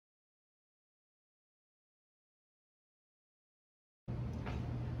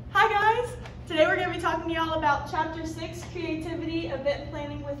Today we're going to be talking to y'all about Chapter 6, Creativity, Event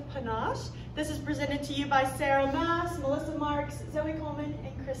Planning with Panache. This is presented to you by Sarah Mass, Melissa Marks, Zoey Coleman,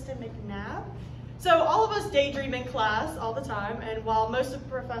 and Kristen McNabb. So all of us daydream in class all the time, and while most of the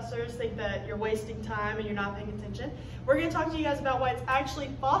professors think that you're wasting time and you're not paying attention, we're going to talk to you guys about why it's actually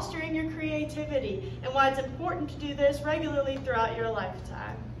fostering your creativity and why it's important to do this regularly throughout your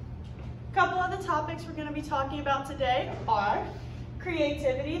lifetime. A couple of the topics we're going to be talking about today are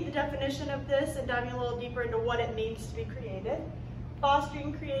creativity, the definition of this, and diving a little deeper into what it means to be creative.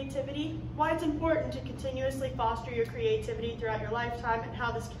 Fostering creativity, why it's important to continuously foster your creativity throughout your lifetime and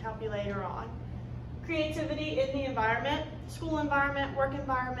how this can help you later on. Creativity in the environment, school environment, work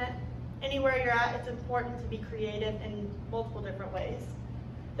environment, anywhere you're at, it's important to be creative in multiple different ways.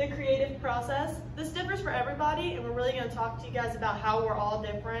 The creative process, this differs for everybody, and we're really going to talk to you guys about how we're all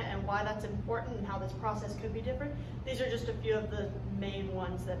different and why that's important and how this process could be different. These are just a few of the main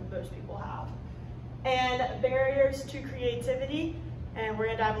ones that most people have. And barriers to creativity, and we're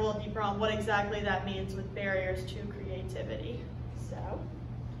going to dive a little deeper on what exactly that means with barriers to creativity. So,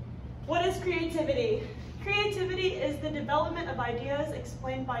 what is creativity? Creativity is the development of ideas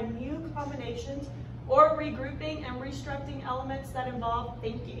explained by new combinations or regrouping and restructuring elements that involve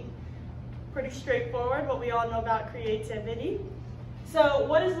thinking. Pretty straightforward, what we all know about creativity. So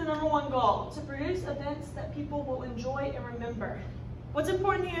what is the #1 goal? To produce events that people will enjoy and remember. What's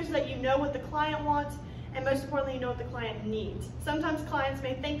important here is that you know what the client wants, and most importantly, you know what the client needs. Sometimes clients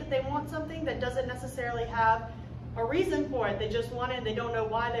may think that they want something that doesn't necessarily have a reason for it. They just want it and they don't know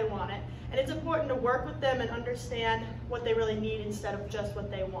why they want it. And it's important to work with them and understand what they really need instead of just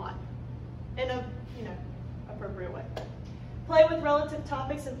what they want in a appropriate way. Play with relative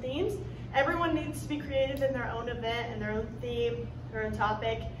topics and themes. Everyone needs to be creative in their own event and their own theme, their own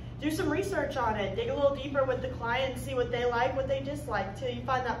topic. Do some research on it. Dig a little deeper with the client and see what they like, what they dislike, till you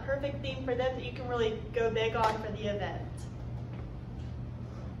find that perfect theme for them that you can really go big on for the event.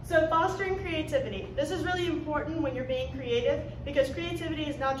 So fostering creativity. This is really important when you're being creative because creativity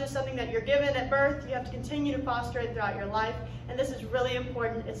is not just something that you're given at birth. You have to continue to foster it throughout your life. And this is really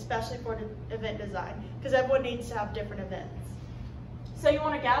important, especially for event design, because everyone needs to have different events. So you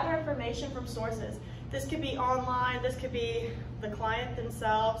want to gather information from sources. This could be online, this could be the client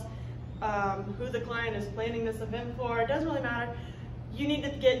themselves, who the client is planning this event for. It doesn't really matter. You need to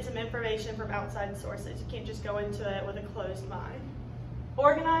get some information from outside sources. You can't just go into it with a closed mind.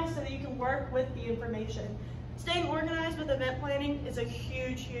 Organize so that you can work with the information. Staying organized with event planning is a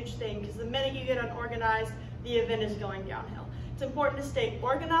huge, huge thing because the minute you get unorganized, the event is going downhill. It's important to stay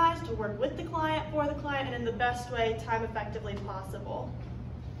organized, to work with the client, for the client, and in the best way, time effectively possible.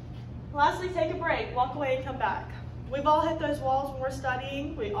 Lastly, take a break, walk away and come back. We've all hit those walls when we're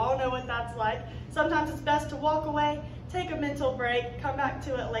studying. We all know what that's like. Sometimes it's best to walk away, take a mental break, come back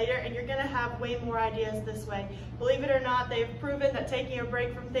to it later, and you're gonna have way more ideas this way. Believe it or not, they've proven that taking a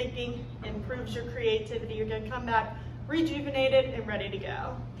break from thinking improves your creativity. You're gonna come back rejuvenated and ready to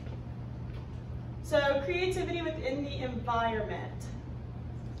go. So creativity within the environment.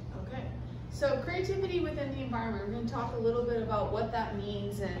 Okay, so creativity within the environment. We're going to talk a little bit about what that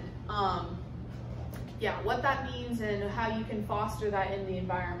means and what that means and how you can foster that in the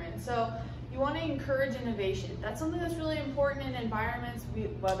environment. So you want to encourage innovation. That's something that's really important in environments,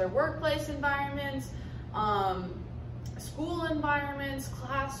 whether workplace environments, school environments,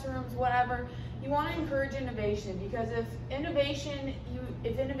 classrooms, whatever. You want to encourage innovation because if innovation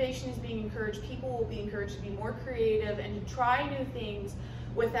is being encouraged, people will be encouraged to be more creative and to try new things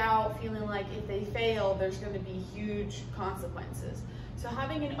without feeling like if they fail, there's going to be huge consequences. So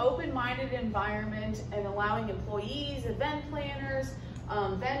having an open-minded environment and allowing employees, event planners,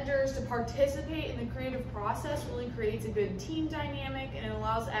 vendors to participate in the creative process really creates a good team dynamic and it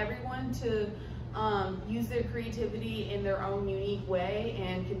allows everyone to use their creativity in their own unique way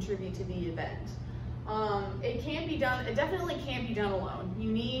and contribute to the event. It can't be done, it definitely can't be done alone.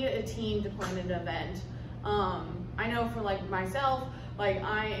 You need a team to plan an event. I know for like myself, like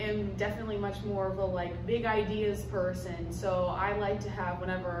I am definitely much more of a like big ideas person. So I like to have,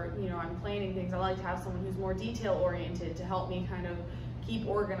 whenever I'm planning things, I like to have someone who's more detail oriented to help me kind of keep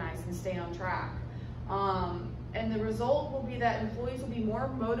organized and stay on track. And the result will be that employees will be more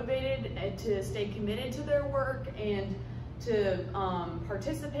motivated to stay committed to their work and to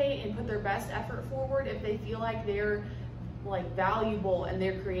participate and put their best effort forward if they feel like they're valuable and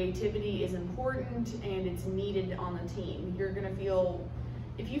their creativity is important and it's needed on the team. You're gonna feel,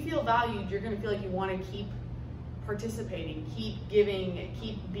 if you feel valued, you're gonna feel like you want to keep participating, keep giving,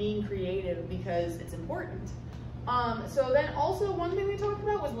 keep being creative because it's important. So then also one thing we talked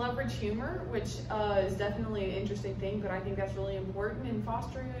about was leverage humor, which is definitely an interesting thing, but I think that's really important in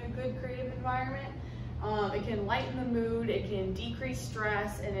fostering a good creative environment. It can lighten the mood, it can decrease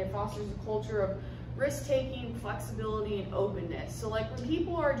stress, and it fosters a culture of risk-taking, flexibility, and openness. So like when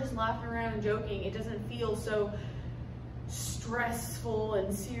people are just laughing around and joking, it doesn't feel so stressful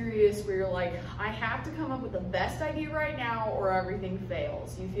and serious where you're like, I have to come up with the best idea right now or everything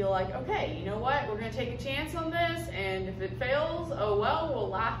fails. You feel like, okay, you know what, we're gonna take a chance on this, and if it fails, oh well, we'll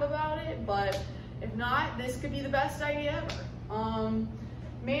laugh about it, but if not, this could be the best idea ever.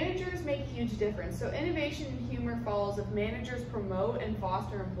 Managers make a huge difference. So innovation and humor follows if managers promote and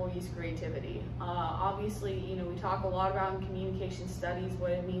foster employees' creativity. Obviously, you know, we talk a lot about in communication studies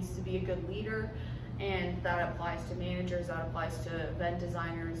what it means to be a good leader, and that applies to managers, that applies to event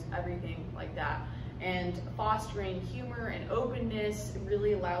designers, everything like that. And fostering humor and openness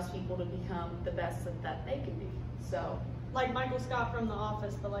really allows people to become the best that they can be. So, like Michael Scott from The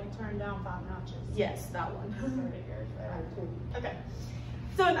Office, but like turned down 5 notches. Yes, that one. Okay.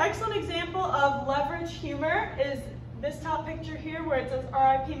 So an excellent example of leverage humor is this top picture here where it says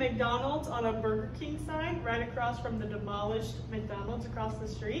RIP McDonald's on a Burger King sign right across from the demolished McDonald's across the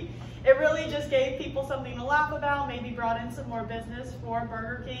street. It really just gave people something to laugh about, maybe brought in some more business for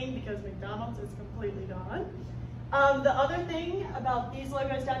Burger King because McDonald's is completely gone. The other thing about these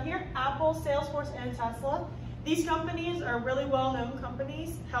logos down here, Apple, Salesforce, and Tesla, these companies are really well-known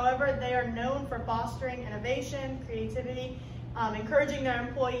companies. However, they are known for fostering innovation, creativity, encouraging their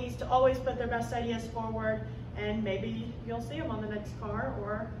employees to always put their best ideas forward, and maybe you'll see them on the next car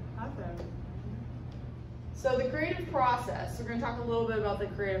or iPhone. So the creative process, we're going to talk a little bit about the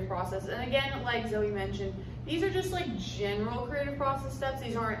creative process. And again, like Zoe mentioned, these are just like general creative process steps.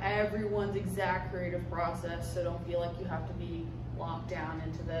 These aren't everyone's exact creative process, so don't feel like you have to be locked down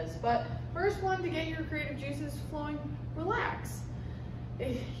into this. But first one, to get your creative juices flowing, relax.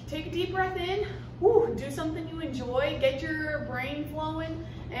 Take a deep breath in, do something you enjoy, get your brain flowing,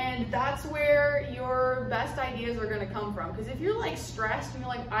 and that's where your best ideas are gonna come from. Because if you're like stressed and you're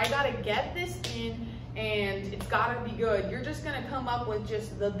like, I gotta get this in and it's gotta be good, you're just gonna come up with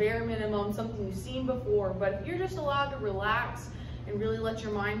just the bare minimum, something you've seen before. But if you're just allowed to relax and really let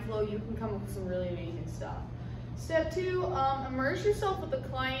your mind flow, you can come up with some really amazing stuff. Step 2, immerse yourself with the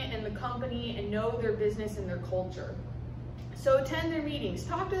client and the company and know their business and their culture. So attend their meetings,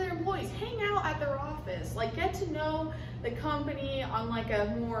 talk to their employees, hang out at their office, like get to know the company on like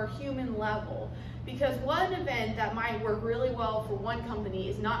a more human level. Because one event that might work really well for one company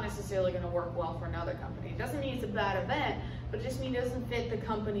is not necessarily going to work well for another company. It doesn't mean it's a bad event, but it just means it doesn't fit the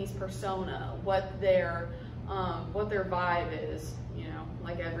company's persona, what their vibe is, you know,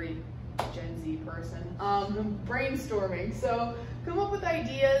 like every Gen Z person. Brainstorming. So come up with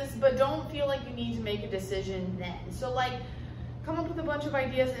ideas, but don't feel like you need to make a decision then. So like, come up with a bunch of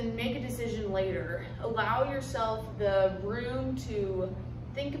ideas and make a decision later. Allow yourself the room to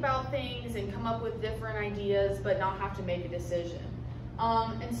think about things and come up with different ideas, but not have to make a decision.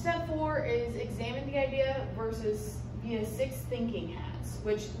 And step 4 is examine the idea versus via 6 thinking hats,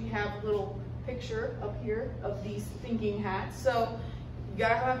 which we have a little picture up here of these thinking hats. So you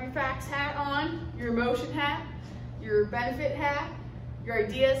gotta have your facts hat on, your emotion hat, your benefit hat, your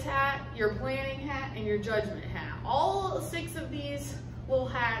ideas hat, your planning hat, and your judgment hat. All 6 of these little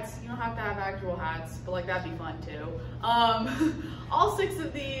hats, you don't have to have actual hats, but like that'd be fun too. All 6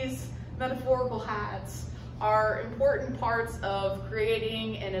 of these metaphorical hats are important parts of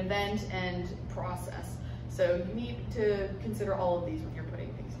creating an event and process. So you need to consider all of these when you're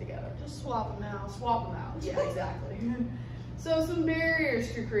putting things together. Just swap them out. Swap them out, yeah, exactly. So some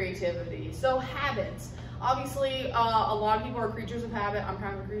barriers to creativity. So habits. Obviously, a lot of people are creatures of habit. I'm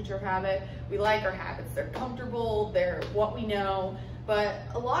kind of a creature of habit. We like our habits. They're comfortable, they're what we know. But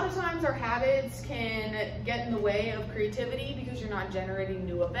a lot of times our habits can get in the way of creativity because you're not generating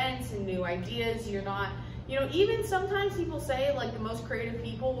new events and new ideas. You're not, you know, even sometimes people say like the most creative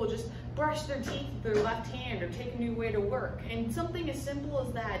people will just brush their teeth with their left hand or take a new way to work. And something as simple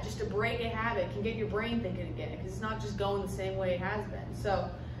as that, just to break a habit, can get your brain thinking again because it's not just going the same way it has been. So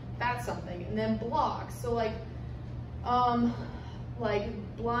that's something. And then blocks. So like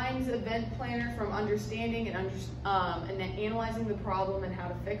blinds event planner from understanding and then analyzing the problem and how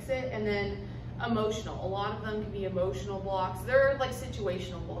to fix it. And then emotional. A lot of them can be emotional blocks. They're like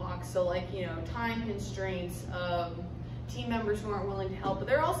situational blocks. So like, you know, time constraints, team members who aren't willing to help. But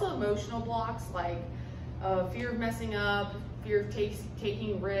there are also emotional blocks like fear of messing up, fear of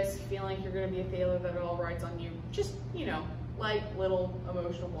taking risks, feeling like you're going to be a failure, that it all rides on you. Just, you know, like little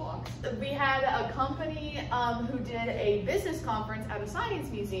emotional blocks. We had a company who did a business conference at a science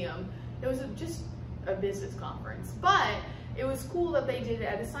museum. It was just a business conference. But it was cool that they did it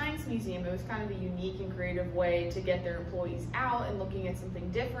at a science museum. It was kind of a unique and creative way to get their employees out and looking at something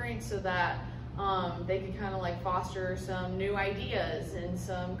different, so that they could kind of like foster some new ideas and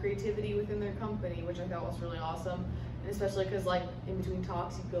some creativity within their company, which I thought was really awesome. And especially because like in between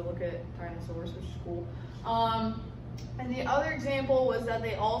talks, you could go look at dinosaurs, which is cool. And the other example was that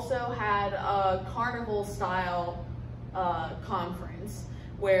they also had a carnival style conference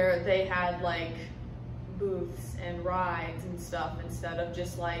where they had like booths and rides and stuff instead of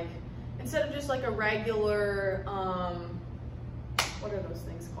just like a regular what are those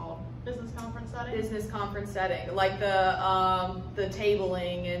things called? Business conference setting? Business conference setting. Like the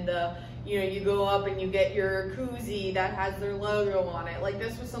tabling and the, you know, you go up and you get your koozie that has their logo on it. Like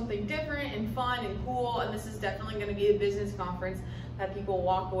this was something different and fun and cool, and this is definitely going to be a business conference that people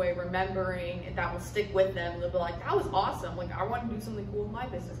walk away remembering and that will stick with them. They'll be like, that was awesome. Like I want to do something cool in my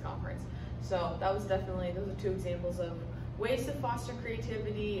business conference. So that was definitely, those are two examples of ways to foster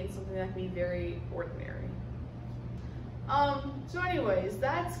creativity and something that can be very ordinary. So anyways,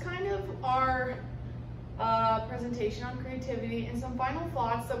 that's kind of our presentation on creativity, and some final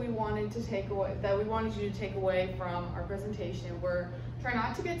thoughts that we wanted to take away, that we wanted you to take away from our presentation were: try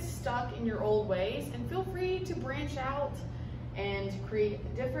not to get stuck in your old ways, and feel free to branch out and create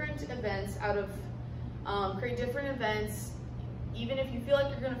different events out of, even if you feel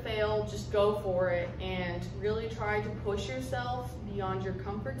like you're gonna fail, just go for it and really try to push yourself beyond your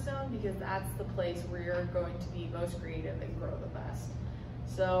comfort zone, because that's the place where you're going to be most creative and grow the best.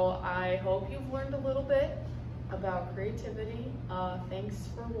 So I hope you've learned a little bit about creativity. Thanks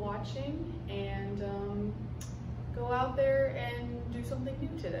for watching, and go out there and do something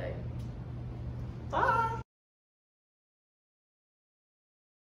new today. Bye!